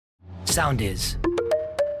Soundis.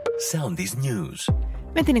 Soundis News.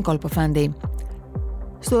 Με την Νικόλ Ποφάντη.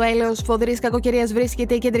 Στο έλεος σφοδρής κακοκαιρίας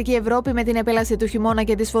βρίσκεται η κεντρική Ευρώπη, με την επέλαση του χειμώνα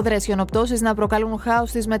και τις σφοδρές χιονοπτώσεις να προκαλούν χάος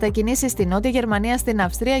στις μετακινήσεις στη Νότια Γερμανία, στην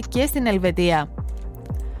Αυστρία και στην Ελβετία.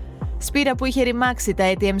 Σπήρα που είχε ρημάξει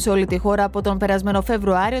τα ATM σε όλη τη χώρα από τον περασμένο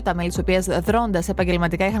Φεβρουάριο, τα μέλη της οποίας δρώντας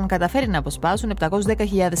επαγγελματικά είχαν καταφέρει να αποσπάσουν 710.000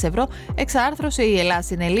 ευρώ, εξάρθρωσε η Ελλάδα.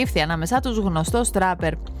 Συνελήφθη ανάμεσά τους γνωστός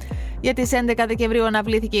τράπερ. Για τις 11 Δεκεμβρίου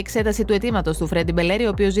αναβλήθηκε η εξέταση του αιτήματος του Φρέντι Μπελέρη, ο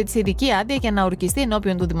οποίος ζήτησε ειδική άδεια για να ορκιστεί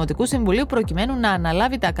ενώπιον του Δημοτικού Συμβουλίου προκειμένου να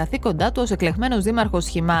αναλάβει τα καθήκοντά του ως εκλεγμένος δήμαρχος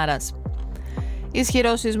Χιμάρας.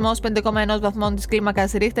 Ισχυρός σεισμός 5,1 βαθμών της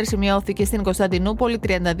κλίμακας Ρίχτερ σημειώθηκε στην Κωνσταντινούπολη,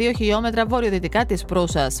 32 χιλιόμετρα βορειοδυτικά της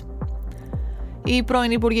Προύσας. Οι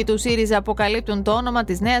πρώην υπουργοί του ΣΥΡΙΖΑ αποκαλύπτουν το όνομα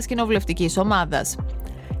της νέας κοινοβουλευτικής ομάδας.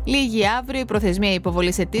 Λίγη αύριο η προθεσμία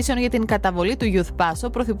υποβολής αιτήσεων για την καταβολή του Youth Pass. Ο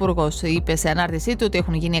Πρωθυπουργός είπε σε ανάρτησή του ότι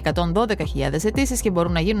έχουν γίνει 112.000 αιτήσεις και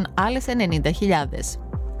μπορούν να γίνουν άλλες 90.000.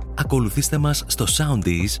 Ακολουθήστε μας στο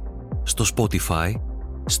Soundis, στο Spotify,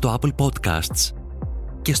 στο Apple Podcasts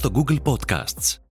και στο Google Podcasts.